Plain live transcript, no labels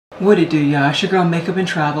What it do, y'all? It's your girl Makeup and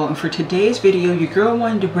Travel, and for today's video your girl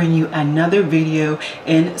wanted to bring you another video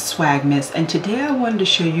in Swagmas, and today I wanted to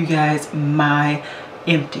show you guys my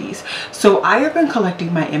empties. So I have been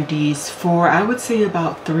collecting my empties for, I would say,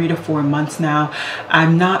 about 3 to 4 months now.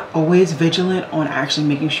 I'm not always vigilant on actually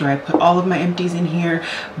making sure I put all of my empties in here,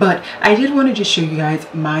 but I did want to just show you guys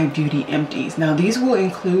my beauty empties. Now these will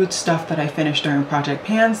include stuff that I finished during Project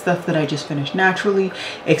Pan, stuff that I just finished naturally,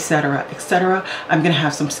 etc, etc. I'm gonna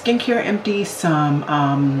have some skincare empties,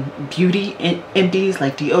 some beauty empties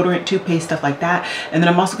like deodorant, toothpaste, stuff like that, and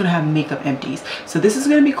then I'm also gonna have makeup empties. So this is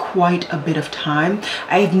gonna be quite a bit of time.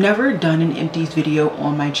 I've never done an empties video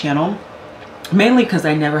on my channel, mainly because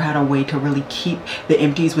I never had a way to really keep the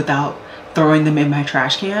empties without throwing them in my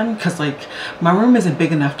trash can, because like my room isn't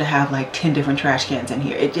big enough to have like 10 different trash cans in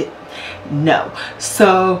here. No.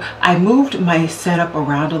 So I moved my setup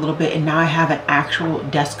around a little bit, and now I have an actual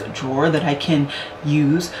desk drawer that I can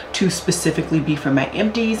use to specifically be for my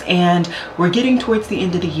empties. And we're getting towards the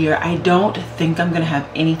end of the year. I don't think I'm gonna have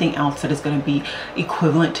anything else that is gonna be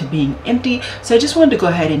equivalent to being empty, so I just wanted to go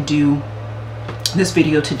ahead and do this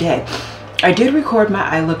video today. I did record my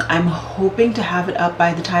eye look. I'm hoping to have it up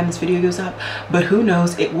by the time this video goes up, but who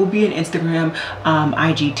knows? It will be an Instagram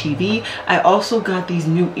IGTV. I also got these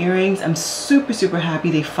new earrings. I'm super happy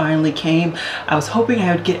they finally came. I was hoping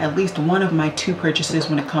I would get at least one of my 2 purchases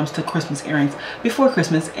when it comes to Christmas earrings before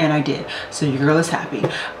Christmas, and I did. So your girl is happy.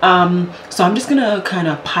 So I'm just gonna kind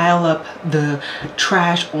of pile up the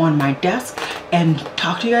trash on my desk and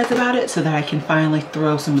talk to you guys about it so that I can finally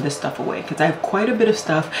throw some of this stuff away, because I have quite a bit of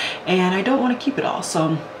stuff and I don't want to keep it all.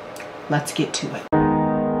 So let's get to it.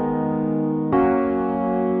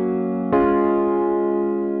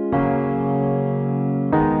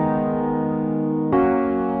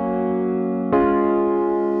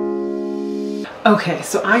 Okay,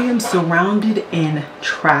 so I am surrounded in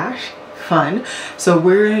trash. Fun. So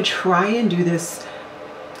we're gonna try and do this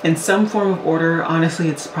in some form of order. Honestly,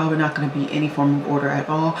 it's probably not going to be any form of order at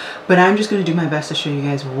all, but I'm just going to do my best to show you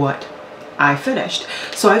guys what I finished.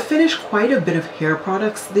 So I finished quite a bit of hair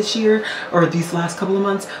products this year, or these last couple of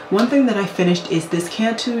months. One thing that I finished is this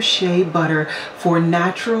Cantu Shea Butter for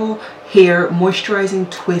natural hair moisturizing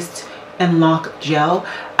twist and lock gel.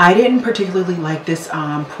 I didn't particularly like this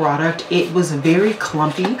product. It was very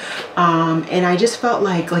clumpy, and I just felt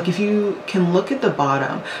like if you can look at the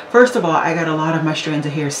bottom, first of all, I got a lot of my strands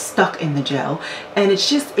of hair stuck in the gel, and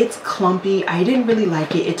it's clumpy. I didn't really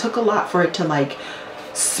like it. It took a lot for it to like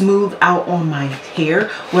smooth out on my hair.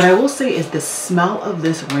 What I will say is the smell of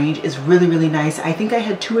this range is really nice. I think I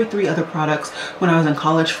had 2 or 3 other products when I was in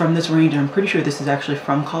college from this range, and I'm pretty sure this is actually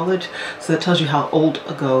from college, so that tells you how old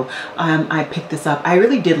ago I picked this up. I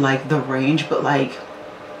really did like the range, but like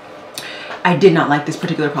I did not like this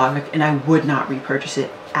particular product, and I would not repurchase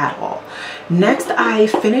it at all. Next, I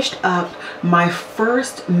finished up my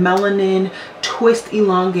first melanin twist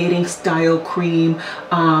elongating style cream.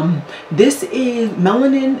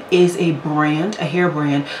 Melanin is a brand, a hair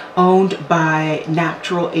brand owned by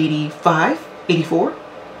Natural 85, 84,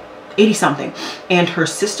 80 something, and her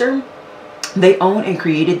sister. They own and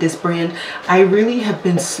created this brand. I really have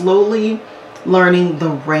been slowly learning the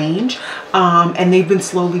range, and they've been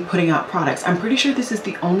slowly putting out products. I'm pretty sure this is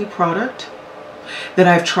the only product that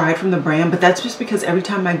I've tried from the brand, but that's just because every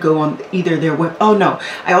time I go on either their web, oh no,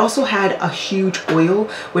 I also had a huge oil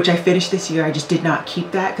which I finished this year. I just did not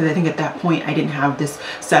keep that because I think at that point I didn't have this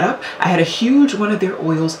set up. I had a huge one of their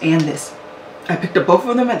oils and this. I picked up both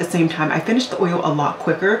of them at the same time. I finished the oil a lot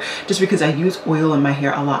quicker just because I use oil in my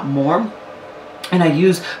hair a lot more, and I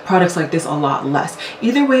use products like this a lot less.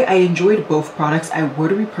 Either way, I enjoyed both products. I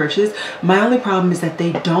would repurchase. My only problem is that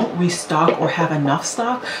they don't restock or have enough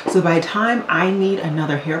stock. So by the time I need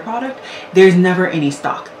another hair product, there's never any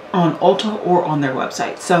stock on Ulta or on their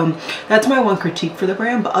website. So that's my one critique for the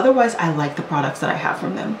brand, but otherwise I like the products that I have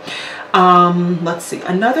from them. Let's see,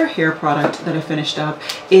 another hair product that I finished up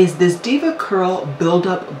is this Diva Curl Build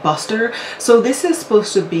Up Buster. So this is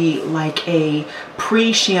supposed to be like a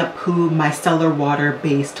pre-shampoo micellar water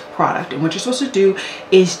based product, and what you're supposed to do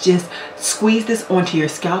is just squeeze this onto your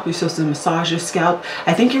scalp. You're supposed to massage your scalp.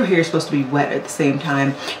 I think your hair is supposed to be wet at the same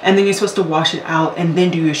time, and then you're supposed to wash it out and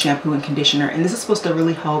then do your shampoo and conditioner, and this is supposed to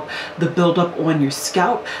really help the buildup on your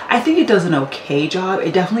scalp. I think it does an okay job.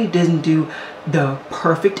 It definitely doesn't do the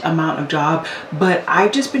perfect amount of job, but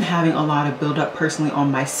I've just been having a lot of buildup personally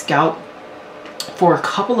on my scalp for a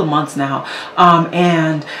couple of months now,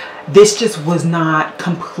 and this just was not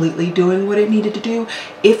completely doing what it needed to do.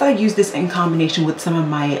 If I use this in combination with some of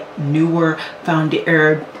my newer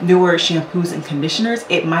shampoos and conditioners,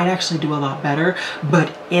 it might actually do a lot better.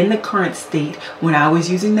 But in the current state, when I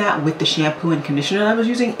was using that with the shampoo and conditioner I was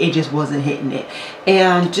using, it just wasn't hitting it.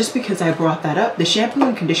 And just because I brought that up, the shampoo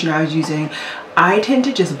and conditioner I was using, I tend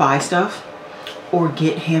to just buy stuff or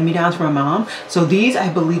get hand-me-downs from my mom. So these,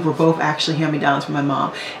 I believe, were both actually hand-me-downs from my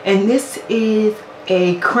mom. And this is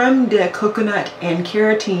a creme de coconut and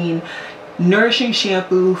keratin nourishing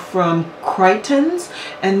shampoo from Crichton's,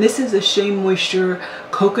 and this is a Shea Moisture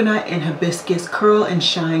coconut and hibiscus curl and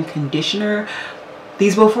shine conditioner.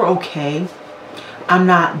 These both are okay. I'm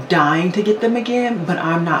not dying to get them again, but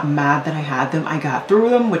I'm not mad that I had them. I got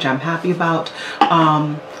through them, which I'm happy about.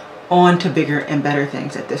 On to bigger and better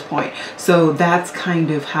things at this point. So that's kind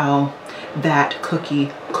of how that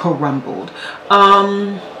cookie crumbled.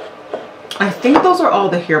 I think those are all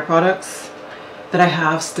the hair products that I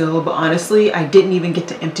have still, but honestly, I didn't even get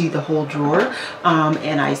to empty the whole drawer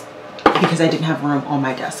because I didn't have room on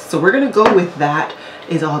my desk. So we're gonna go with that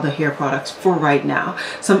is all the hair products for right now.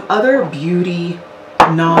 Some other beauty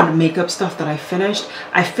non-makeup stuff that I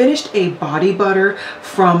finished a body butter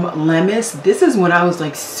from Lemis. This is when I was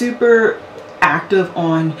like super active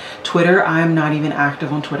on Twitter. I'm not even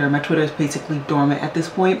active on Twitter. My Twitter is basically dormant at this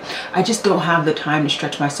point. I just don't have the time to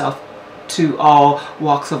stretch myself to all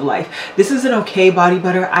walks of life. This is an okay body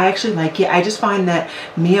butter. I actually like it. I just find that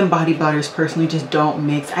me and body butters personally just don't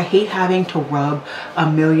mix. I hate having to rub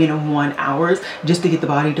 1,000,001 hours just to get the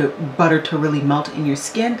butter to really melt in your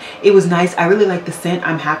skin. It was nice. I really like the scent.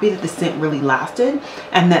 I'm happy that the scent really lasted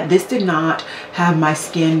and that this did not have my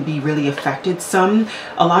skin be really affected.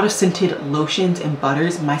 A lot of scented lotions and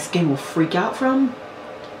butters my skin will freak out from.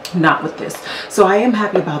 Not with this. So I am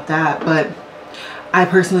happy about that, but I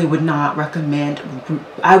personally would not recommend,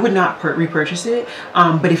 I would not repurchase it,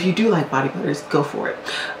 but if you do like body butters, go for it.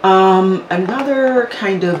 Another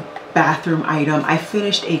kind of bathroom item, I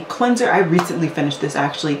finished a cleanser. I recently finished this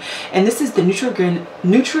actually, and this is the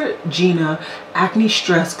Neutrogena Acne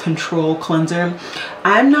Stress Control Cleanser.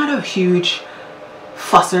 I'm not a huge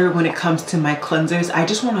fusser when it comes to my cleansers. I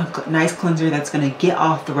just want a nice cleanser that's going to get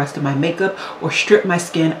off the rest of my makeup or strip my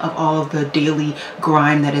skin of all of the daily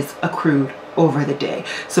grime that is accrued over the day.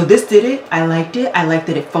 So this did it. I liked it. I like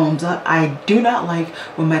that it foams up. I do not like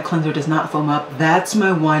when my cleanser does not foam up. That's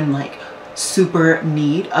my one like super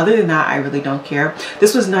need. Other than that, I really don't care.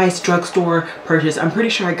 This was nice drugstore purchase. I'm pretty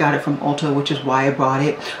sure I got it from Ulta, which is why I brought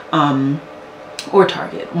it. Or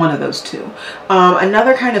Target, one of those two.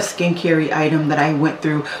 Another kind of skincare item that I went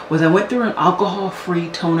through was an alcohol-free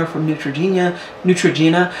toner from Neutrogena.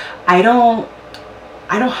 I don't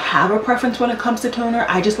have a preference when it comes to toner.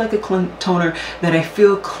 I just like a toner that I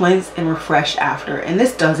feel cleansed and refreshed after. And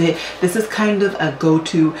this does it. This is kind of a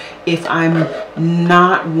go-to if I'm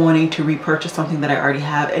not wanting to repurchase something that I already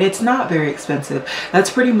have. And it's not very expensive. That's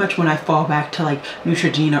pretty much when I fall back to like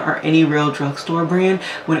Neutrogena or any real drugstore brand.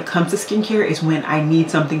 When it comes to skincare is when I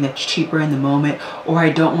need something that's cheaper in the moment, or I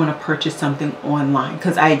don't want to purchase something online.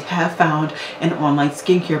 Because I have found an online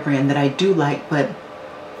skincare brand that I do like, but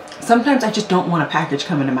sometimes I just don't want a package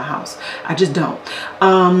coming to my house. I just don't.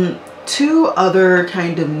 Two other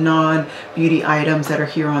kind of non-beauty items that are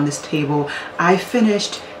here on this table. I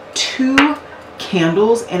finished 2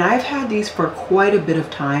 candles, and I've had these for quite a bit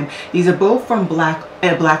of time. These are both from a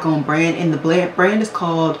black-owned brand, and the brand is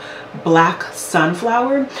called Black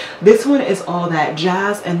Sunflower. This one is All That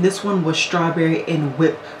Jazz, and this one was strawberry and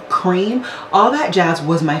whipped cream. All That Jazz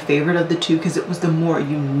was my favorite of the two because it was the more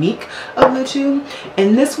unique of the two.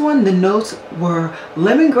 And this one, the notes were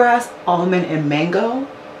lemongrass, almond, and mango.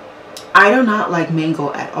 I do not like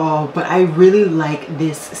mango at all, but I really like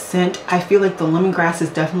this scent. I feel like the lemongrass is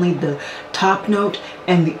definitely the top note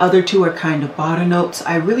and the other two are kind of bottom notes.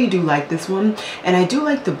 I really do like this one, and I do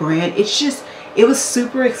like the brand. It's just, it was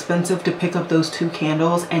super expensive to pick up those 2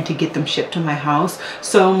 candles and to get them shipped to my house.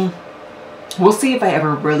 So we'll see if I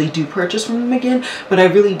ever really do purchase from them again, but I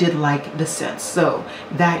really did like the scent, so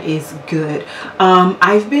that is good.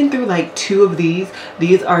 I've been through like 2 of these.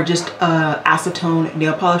 These are just acetone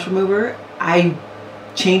nail polish remover. I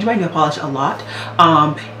change my nail polish a lot.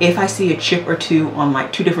 If I see a chip or 2 on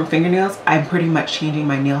like 2 different fingernails, I'm pretty much changing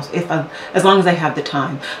my nails as long as I have the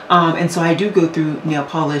time. And so I do go through nail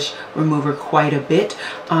polish remover quite a bit,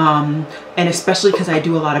 and especially because I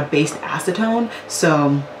do a lot of based acetone.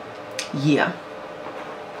 So yeah,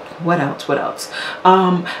 What else?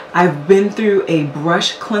 I've been through a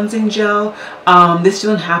brush cleansing gel. This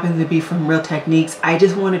doesn't happen to be from Real Techniques. I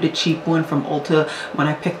just wanted a cheap one from Ulta when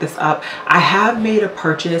I picked this up. I have made a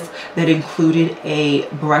purchase that included a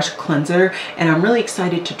brush cleanser, and I'm really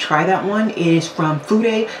excited to try that one. It is from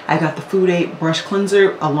Fude. I got the Fude brush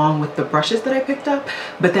cleanser along with the brushes that I picked up,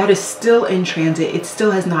 but that is still in transit. It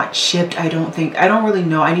still has not shipped, I don't think. I don't really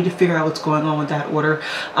know. I need to figure out what's going on with that order,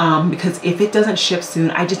 because if it doesn't ship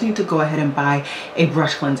soon, I just need to go ahead and buy a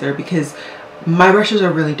brush cleanser, because my brushes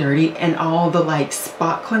are really dirty, and all the like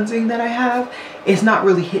spot cleansing that I have is not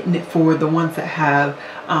really hitting it for the ones that have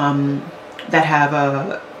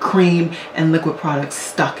cream and liquid products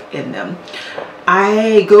stuck in them.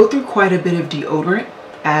 I go through quite a bit of deodorant,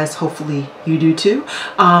 as hopefully you do too.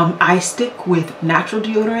 I stick with natural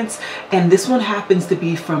deodorants, and this one happens to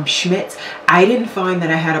be from Schmidt's. I didn't find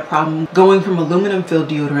that I had a problem going from aluminum filled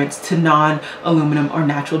deodorants to non-aluminum or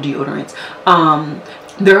natural deodorants.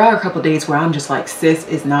 There are a couple days where I'm just like, sis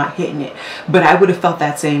is not hitting it, but I would have felt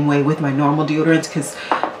that same way with my normal deodorants because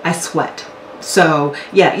I sweat. So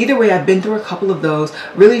yeah, either way, I've been through a couple of those.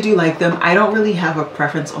 Really do like them. I don't really have a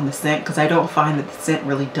preference on the scent because I don't find that the scent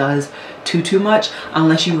really does too much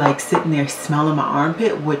unless you like sitting there smelling my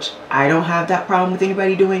armpit, which I don't have that problem with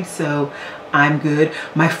anybody doing, so I'm good.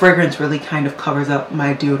 My fragrance really kind of covers up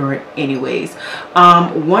my deodorant anyways.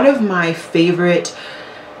 One of my favorite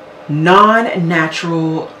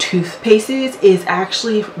non-natural toothpastes is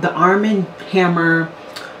actually the Arm & Hammer.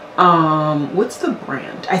 What's the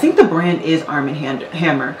brand? I think the brand is Arm &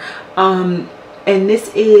 Hammer. And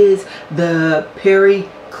this is the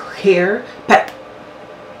Peroxycare.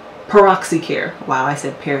 Wow, I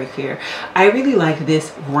said Pericare. I really like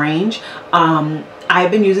this range.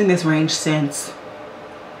 I've been using this range since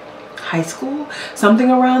high school, something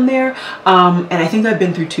around there, and I think I've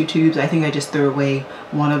been through 2 tubes. I think I just threw away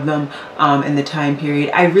one of them in the time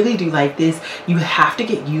period. I really do like this. You have to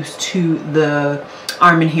get used to the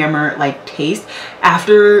Arm & Hammer like taste.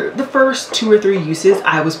 After the first 2 or 3 uses,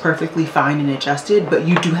 I was perfectly fine and adjusted, but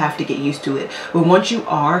you do have to get used to it. But once you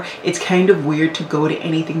are, it's kind of weird to go to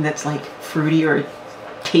anything that's like fruity or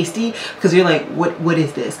tasty because you're like, what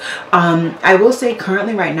is this? I will say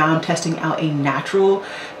currently right now I'm testing out a natural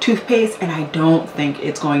toothpaste, and I don't think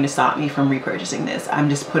it's going to stop me from repurchasing this. I'm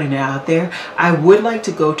just putting it out there. I would like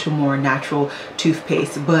to go to more natural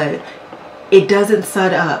toothpaste, but it doesn't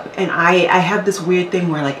set up, and I have this weird thing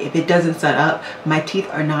where like if it doesn't set up, my teeth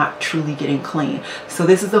are not truly getting clean. So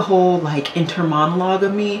this is the whole like inner monologue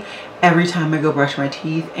of me every time I go brush my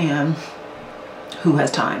teeth, and who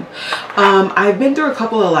has time? I've been through a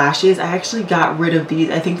couple of lashes. I actually got rid of these.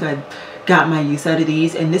 I think I got my use out of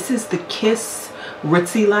these, and this is the Kiss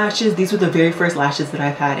Ritzy lashes. These were the very first lashes that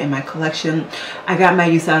I've had in my collection. I got my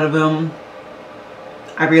use out of them.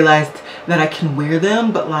 I realized that I can wear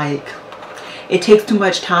them, but like it takes too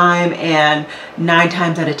much time, and 9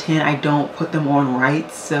 times out of 10 I don't put them on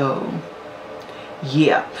right. So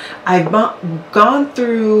yeah, I've gone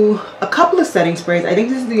through a couple of setting sprays. I think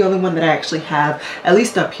this is the only one that I actually have, at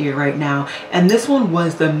least up here right now, and this one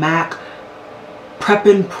was the MAC Prep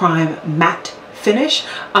and Prime Matte Finish.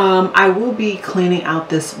 I will be cleaning out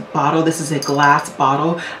this bottle. This is a glass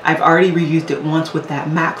bottle. I've already reused it once with that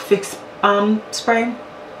MAC Fix spray.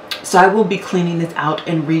 So I will be cleaning this out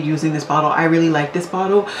and reusing this bottle. I really like this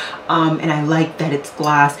bottle, and I like that it's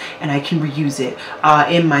glass and I can reuse it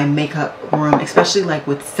in my makeup room, especially like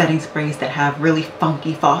with setting sprays that have really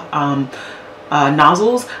funky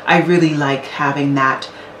nozzles. I really like having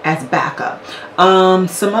that as backup.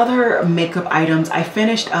 Some other makeup items. I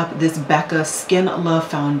finished up this Becca Skin Love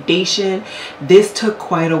foundation. This took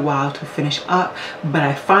quite a while to finish up, but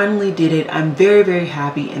I finally did it. I'm very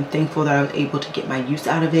happy and thankful that I was able to get my use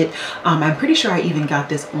out of it. I'm pretty sure I even got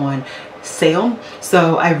this on sale,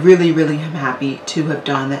 so I really am happy to have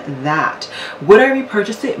done that. Would I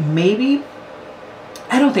repurchase it? Maybe.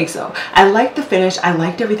 I don't think so. I like the finish. I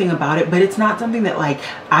liked everything about it, but it's not something that like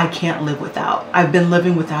I can't live without. I've been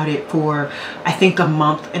living without it for I think a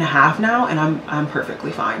month and a half now, and I'm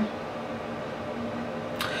perfectly fine.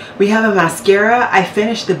 We have a mascara. I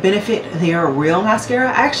finished the Benefit They're Real mascara.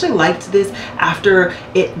 I actually liked this after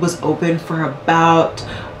it was open for about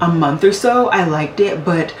a month or so. I liked it,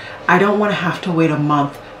 but I don't want to have to wait a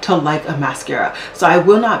month to like a mascara, so I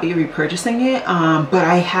will not be repurchasing it. But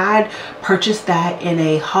I had purchased that in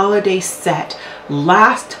a holiday set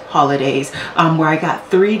last holidays, where I got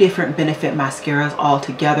 3 different Benefit mascaras all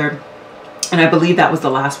together, and I believe that was the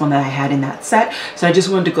last one that I had in that set. So I just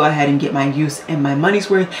wanted to go ahead and get my use and my money's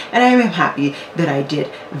worth, and I am happy that I did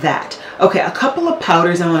that. Okay, a couple of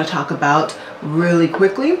powders I want to talk about really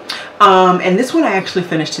quickly. And this one I actually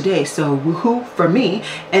finished today, so woohoo for me.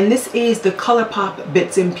 And this is the ColourPop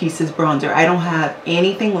Bits and Pieces bronzer. I don't have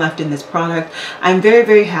anything left in this product. I'm very,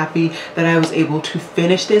 very happy that I was able to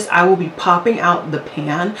finish this. I will be popping out the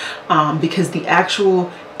pan because the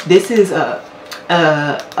actual, this is a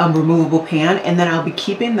removable pan, and then I'll be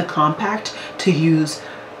keeping the compact to use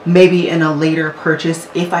maybe in a later purchase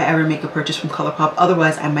if I ever make a purchase from ColourPop.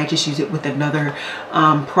 Otherwise, I might just use it with another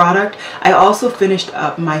product. I also finished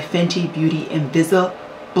up my Fenty Beauty Invisimatte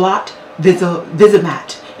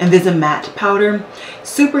powder.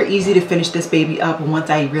 Super easy to finish this baby up once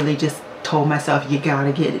I really just told myself you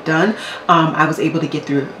gotta get it done. I was able to get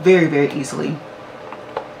through it very, very easily.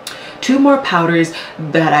 Two more powders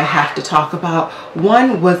that I have to talk about.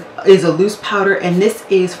 One is a loose powder, and this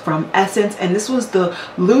is from Essence, and this was the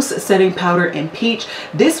loose setting powder in peach.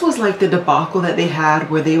 This was like the debacle that they had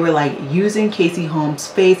where they were like using Casey Holmes'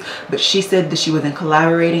 face, but she said that she wasn't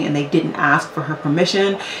collaborating and they didn't ask for her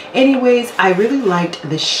permission. Anyways, I really liked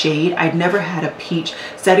the shade. I'd never had a peach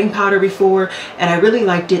setting powder before, and I really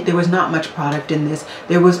liked it. There was not much product in this.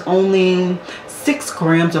 There was only 6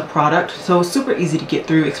 grams of product, so super easy to get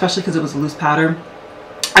through, especially because it was a loose powder.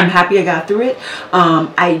 I'm happy I got through it.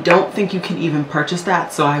 I don't think you can even purchase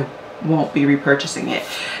that, so I won't be repurchasing it.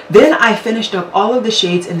 Then I finished up all of the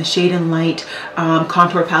shades in the Shade and Light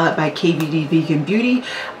contour palette by KVD Vegan Beauty.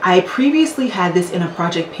 I previously had this in a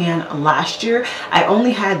project pan last year. I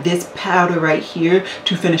only had this powder right here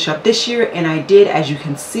to finish up this year, and I did, as you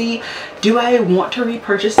can see. Do I want to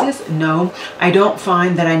repurchase this? No, I don't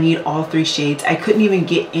find that I need all 3 shades. I couldn't even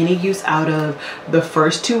get any use out of the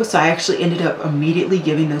first 2, so I actually ended up immediately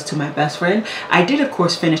giving those to my best friend. I did, of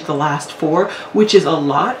course, finish the last 4, which is a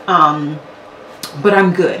lot, but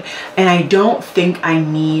I'm good. And I don't think I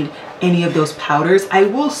need any of those powders. I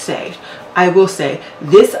will say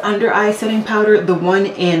this under eye setting powder, the one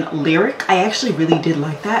in Lyric, I actually really did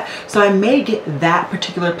like that. So I may get that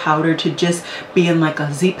particular powder to just be in like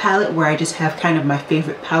a Z palette where I just have kind of my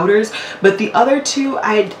favorite powders. But the other 2,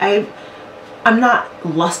 I'm not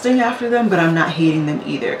lusting after them, but I'm not hating them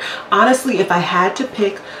either. Honestly, if I had to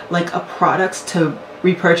pick like a products to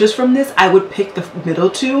repurchase from this, I would pick the middle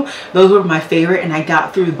 2. Those were my favorite, and I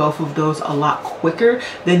got through both of those a lot quicker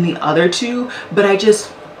than the other 2, but I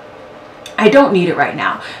don't need it right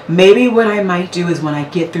now. Maybe what I might do is when I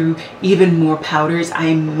get through even more powders,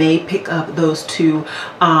 I may pick up those 2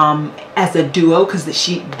 as a duo, because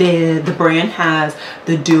the brand has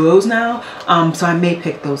the duos now, so I may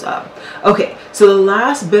pick those up. Okay, so the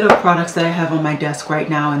last bit of products that I have on my desk right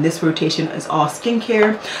now in this rotation is all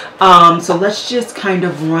skincare. So let's just kind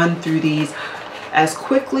of run through these as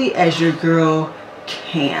quickly as your girl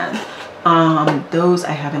can. Those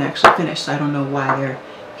I haven't actually finished, so I don't know why they're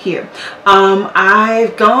here.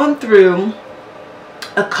 I've gone through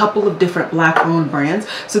a couple of different black owned brands.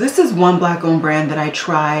 So this is one black owned brand that I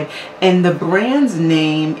tried, and the brand's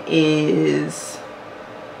name is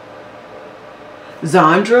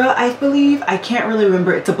Zandra, I believe. I can't really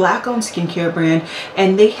remember. It's a black owned skincare brand,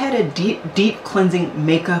 and they had a deep cleansing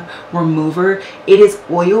makeup remover. It is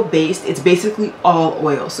oil based. It's basically all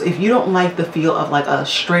oil. So if you don't like the feel of like a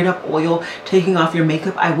straight up oil taking off your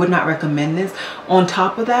makeup, I would not recommend this. On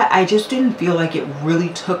top of that, I just didn't feel like it really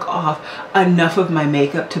took off enough of my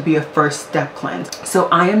makeup to be a first step cleanse. So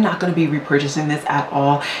I am not going to be repurchasing this at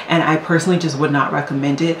all, and I personally just would not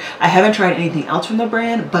recommend it. I haven't tried anything else from the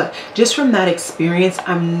brand, but just from that experience,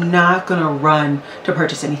 I'm not gonna run to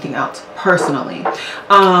purchase anything else personally.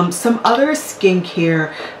 Some other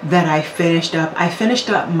skincare that I finished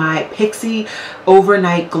up my Pixi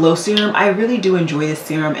Overnight Glow Serum. I really do enjoy this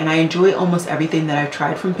serum, and I enjoy almost everything that I've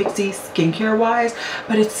tried from Pixi skincare wise,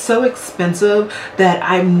 but it's so expensive that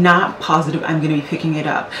I'm not positive I'm gonna be picking it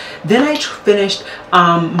up. Then I finished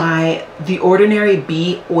The Ordinary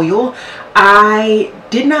Bee oil. I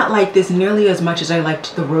did not like this nearly as much as I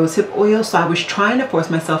liked the rosehip oil, so I was trying to force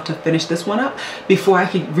myself to finish this one up before I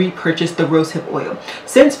could repurchase the rosehip oil.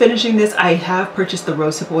 Since finishing this, I have purchased the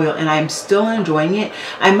rosehip oil, and I'm still enjoying it.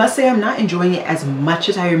 I must say I'm not enjoying it as much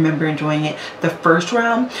as I remember enjoying it the first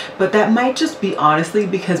round, but that might just be honestly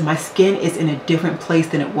because my skin is in a different place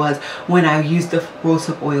than it was when I used the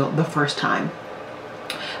rosehip oil the first time.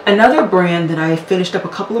 Another brand that I finished up a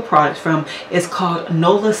couple of products from is called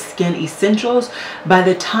Nola Skin Essentials. By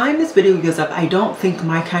the time this video goes up, I don't think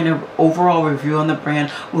my kind of overall review on the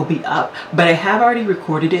brand will be up, but I have already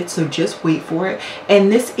recorded it, so just wait for it.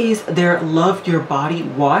 And this is their Love Your Body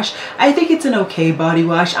wash. I think it's an okay body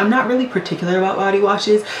wash. I'm not really particular about body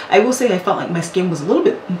washes. I will say I felt like my skin was a little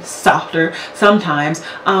bit softer sometimes,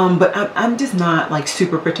 but I'm just not like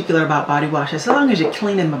super particular about body washes. As long as you're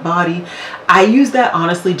cleaning my body, I use that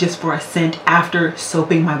honestly honestly just for a scent after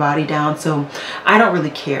soaping my body down, so I don't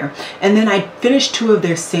really care. And then I finished 2 of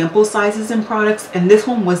their sample sizes and products, and this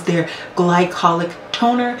one was their glycolic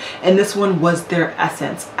toner and this one was their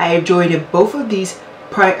essence. I enjoyed both of these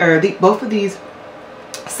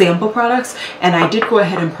sample products, and I did go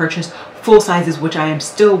ahead and purchase full sizes, which I am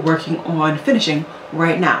still working on finishing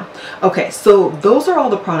right now. Okay, so those are all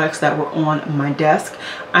the products that were on my desk.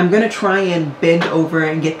 I'm gonna try and bend over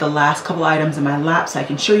and get the last couple items in my lap so I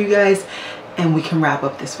can show you guys and we can wrap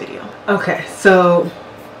up this video. Okay, so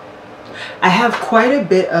I have quite a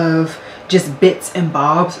bit of just bits and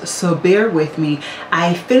bobs, so bear with me.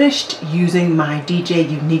 I finished using my DJ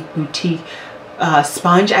Unique Boutique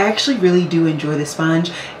sponge. I actually really do enjoy the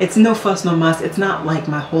sponge. It's no fuss, no muss. It's not like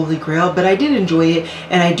my holy grail, but I did enjoy it,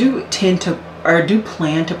 and I do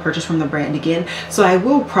plan to purchase from the brand again. So I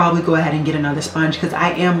will probably go ahead and get another sponge because I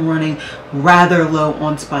am running rather low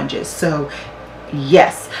on sponges. So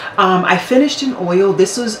yes, I finished an oil.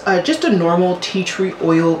 This was just a normal tea tree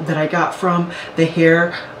oil that I got from the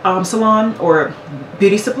hair salon or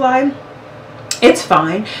beauty supply. It's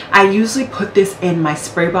fine. I usually put this in my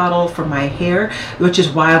spray bottle for my hair, which is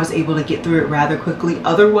why I was able to get through it rather quickly.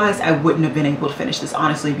 Otherwise, I wouldn't have been able to finish this,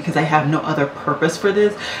 honestly, because I have no other purpose for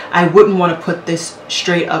this. I wouldn't want to put this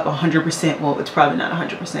straight up 100%. Well, it's probably not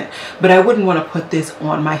 100%, but I wouldn't want to put this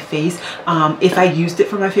on my face. If I used it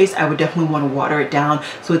for my face, I would definitely want to water it down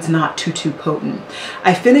so it's not too potent.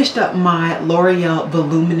 I finished up my L'Oreal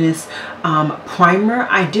Voluminous primer.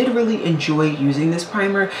 I did really enjoy using this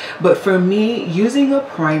primer, but for me, using a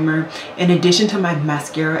primer in addition to my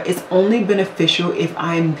mascara is only beneficial if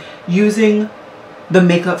I'm using the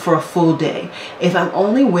makeup for a full day. If I'm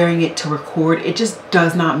only wearing it to record, it just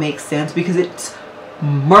does not make sense because it's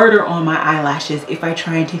murder on my eyelashes if I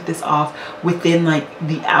try and take this off within like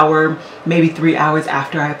the hour, maybe 3 hours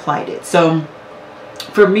after I applied it. So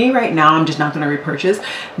for me right now, I'm just not going to repurchase.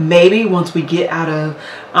 Maybe once we get out of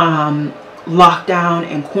lockdown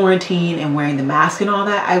and quarantine and wearing the mask and all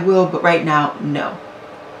that, I will, but right now, no.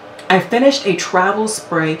 I finished a travel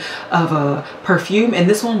spray of a perfume, and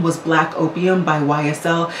this one was Black Opium by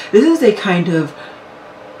YSL. This is a kind of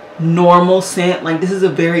normal scent, like this is a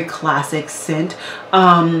very classic scent.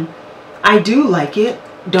 I do like it,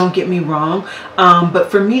 don't get me wrong, but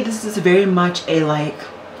for me this is very much a like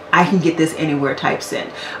I can get this anywhere type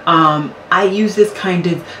scent. I use this kind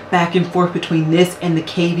of back and forth between this and the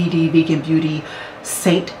KVD Vegan Beauty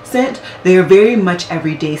Saint scent. They are very much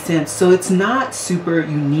everyday scents, so it's not super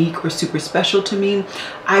unique or super special to me.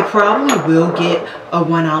 I probably will get a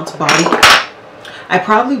 1 ounce bottle. I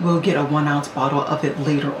probably will get a 1 ounce bottle of it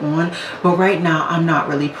later on, but right now I'm not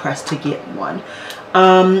really pressed to get one.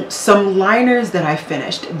 Some liners that I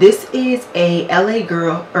finished. This is a LA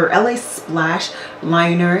Girl or LA Splash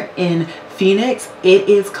liner in Phoenix. It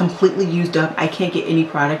is completely used up. I can't get any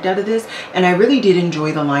product out of this, and I really did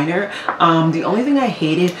enjoy the liner. The only thing I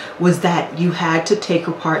hated was that you had to take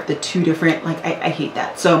apart the 2 different, like I hate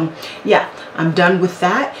that. So yeah, I'm done with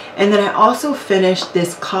that. And then I also finished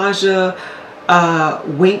this Kaja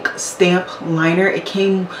Wink stamp liner. It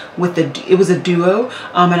came with it was a duo,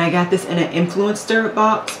 and I got this in an influencer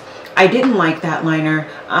box. I didn't like that liner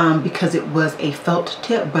because it was a felt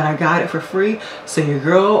tip, but I got it for free, so your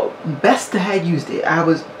girl best to have used it. I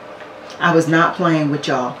was not playing with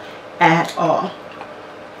y'all at all.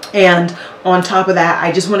 And on top of that,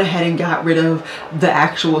 I just went ahead and got rid of the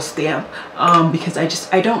actual stamp because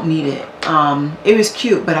I don't need it. It was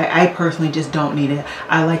cute, but I personally just don't need it.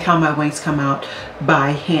 I like how my wings come out by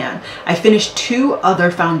hand. I finished 2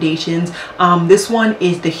 other foundations. This one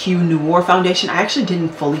is the Hue Noir foundation. I actually didn't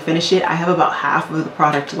fully finish it. I have about half of the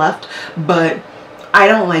product left, but I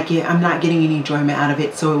don't like it. I'm not getting any enjoyment out of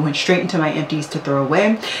it, so it went straight into my empties to throw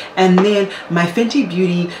away. And then my Fenty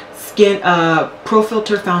Beauty Skin Pro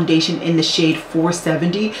Filter foundation in the shade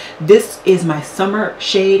 470. This is my summer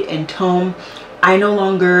shade and tone. I no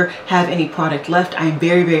longer have any product left. I am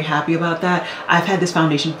very happy about that. I've had this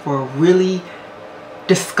foundation for a really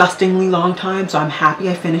disgustingly long time, so I'm happy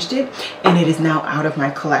I finished it, and it is now out of my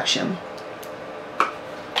collection.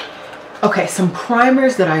 Okay, some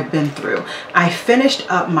primers that I've been through. I finished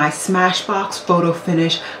up my Smashbox Photo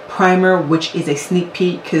Finish primer, which is a sneak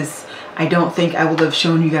peek because I don't think I will have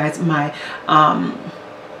shown you guys my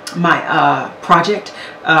project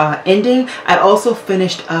ending. I also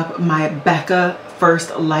finished up my Becca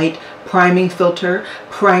First Light priming filter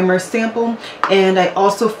primer sample, and I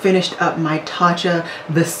also finished up my Tatcha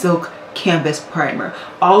the Silk Canvas primer.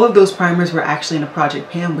 All of those primers were actually in a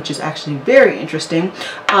project pan, which is actually very interesting.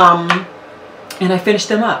 And I finished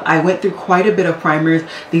them up. I went through quite a bit of primers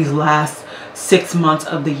these last 6 months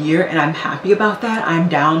of the year, and I'm happy about that. I'm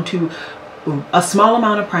down to a small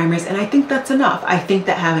amount of primers, and I think that's enough. I think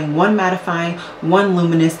that having one mattifying, one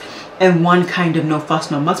luminous, and one kind of no fuss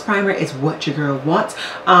no muss primer is what your girl wants.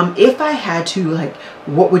 If I had to, like,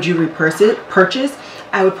 what would you purchase?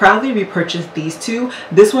 I would probably repurchase these two.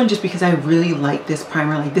 This one just because I really like this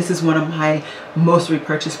primer. Like, this is one of my most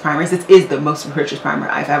repurchased primers. This is the most repurchased primer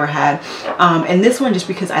I've ever had. And this one just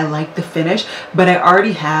because I like the finish, but I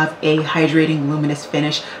already have a hydrating luminous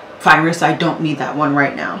finish primer, so I don't need that one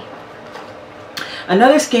right now.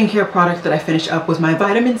 Another skincare product that I finished up was my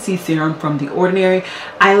vitamin C serum from The Ordinary.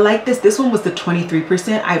 I like this. This one was the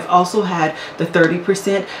 23%. I've also had the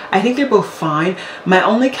 30%. I think they're both fine. My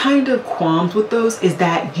only kind of qualms with those is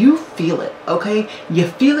that you feel it, okay? You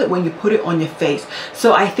feel it when you put it on your face.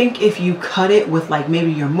 So I think if you cut it with like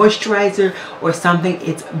maybe your moisturizer or something,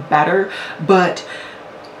 it's better. But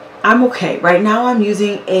I'm okay. Right now I'm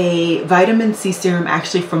using a vitamin C serum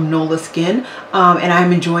actually from Nola Skin, and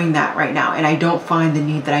I'm enjoying that right now, and I don't find the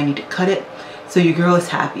need that I need to cut it, so your girl is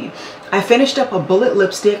happy. I finished up a bullet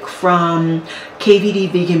lipstick from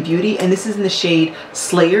KVD Vegan Beauty, and this is in the shade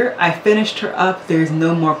Slayer. I finished her up. There's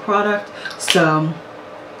no more product, so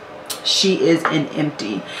she is an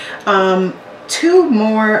empty. Two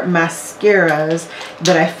more mascaras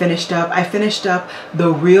that I finished up. I finished up the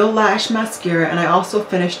Real Lash mascara, and I also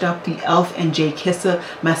finished up the e.l.f. and J. Kissa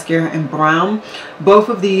mascara in brown. Both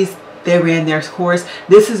of these, they ran their course.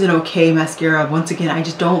 This is an okay mascara. Once again, I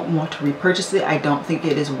just don't want to repurchase it. I don't think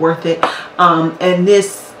it is worth it. And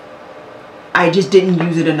this, I just didn't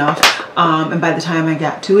use it enough. And by the time I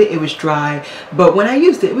got to it, it was dry. But when I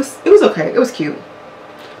used it, it was okay. It was cute.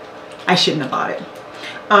 I shouldn't have bought it.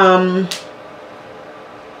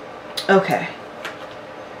 Okay,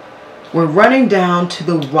 we're running down to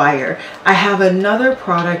the wire. I have another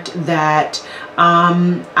product that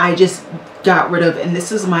I just got rid of, and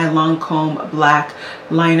this is my Lancome black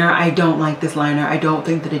liner. I don't like this liner. I don't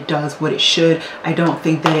think that it does what it should. I don't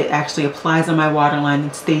think that it actually applies on my waterline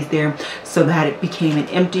and stays there, so that it became an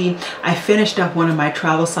empty. I finished up one of my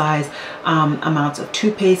travel size amounts of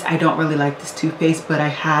toothpaste. I don't really like this toothpaste, but I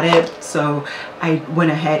had it, so I went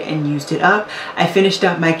ahead and used it up. I finished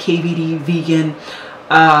up my KVD Vegan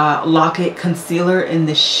Lock-It Concealer in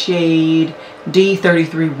the shade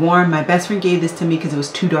D33 Warm. My best friend gave this to me because it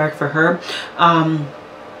was too dark for her.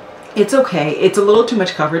 It's okay. It's a little too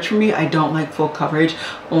much coverage for me. I don't like full coverage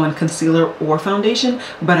on concealer or foundation,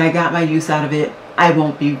 but I got my use out of it. I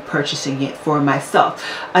won't be purchasing it for myself.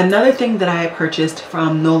 Another thing that I purchased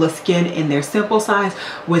from Nola Skin in their simple size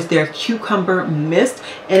was their Cucumber Mist.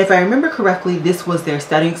 And if I remember correctly, this was their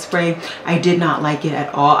setting spray. I did not like it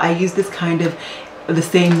at all. I use this kind of the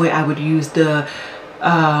same way I would use the,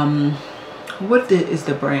 what is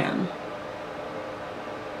the brand?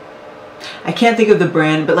 I can't think of the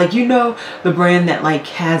brand, but like, you know, the brand that like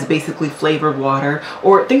has basically flavored water,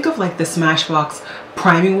 or think of like the Smashbox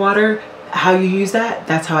priming water. How you use that,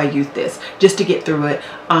 that's how I use this, just to get through it.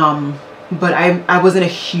 But I wasn't a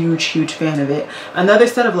huge fan of it. Another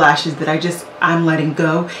set of lashes that I'm letting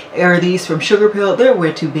go are these from Sugar Pill. They're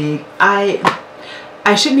way too big.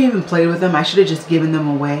 I shouldn't even play with them. I should have just given them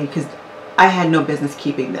away because I had no business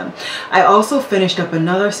keeping them. I also finished up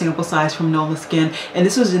another sample size from Nola Skin, and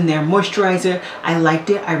this was in their moisturizer. I liked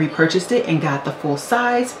it. I repurchased it and got the full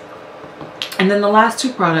size. And then the last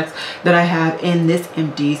two products that I have in this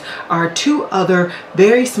Empties are two other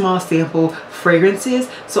very small sample fragrances.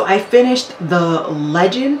 So I finished the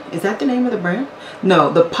Legend, is that the name of the brand?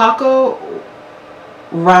 No, the Paco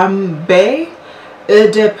Rabanne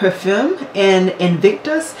de Parfum in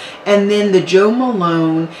Invictus, and then the Jo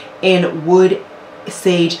Malone in Wood,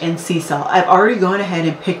 Sage, and Sea Salt. I've already gone ahead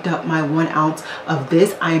and picked up my 1 ounce of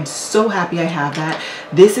this. I am so happy I have that.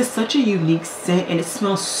 This is such a unique scent, and it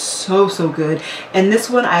smells so good. And this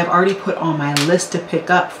one I've already put on my list to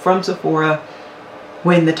pick up from Sephora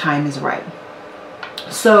when the time is right.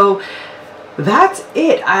 So that's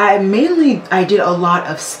it. I did a lot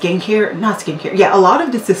of skincare, not skincare, yeah, a lot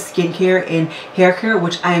of this is skincare and hair care,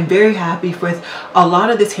 which I am very happy with. A lot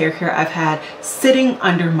of this hair care I've had sitting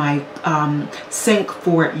under my sink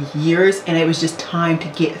for years, and it was just time to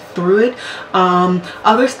get through it.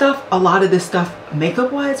 Other stuff, a lot of this stuff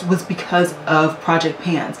makeup wise was because of Project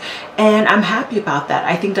Pans, and I'm happy about that.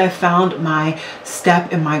 I think I found my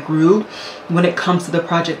step in my groove when it comes to the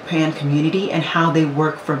Project Pan community and how they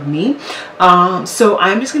work for me. So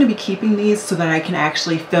I'm just going to be keeping these so that I can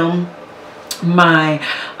actually film my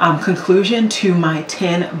conclusion to my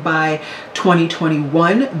 10 by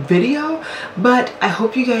 2021 video, but I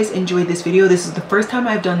hope you guys enjoyed this video. This is the first time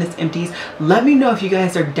I've done this empties. Let me know if you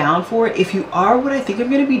guys are down for it. If you are, what I think I'm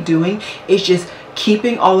going to be doing is just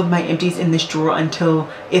keeping all of my empties in this drawer until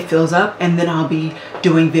it fills up, and then I'll be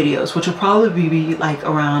doing videos, which will probably be like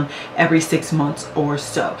around every 6 months or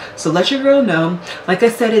so. So let your girl know. Like I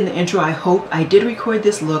said in the intro, I hope I did record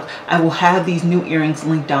this look. I will have these new earrings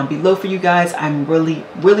linked down below for you guys. I'm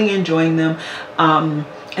really enjoying them.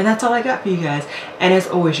 And that's all I got for you guys. And as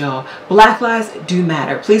always, y'all, Black lives do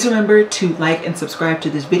matter. Please remember to like and subscribe to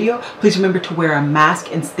this video. Please remember to wear a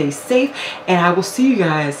mask and stay safe. And I will see you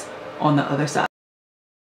guys on the other side.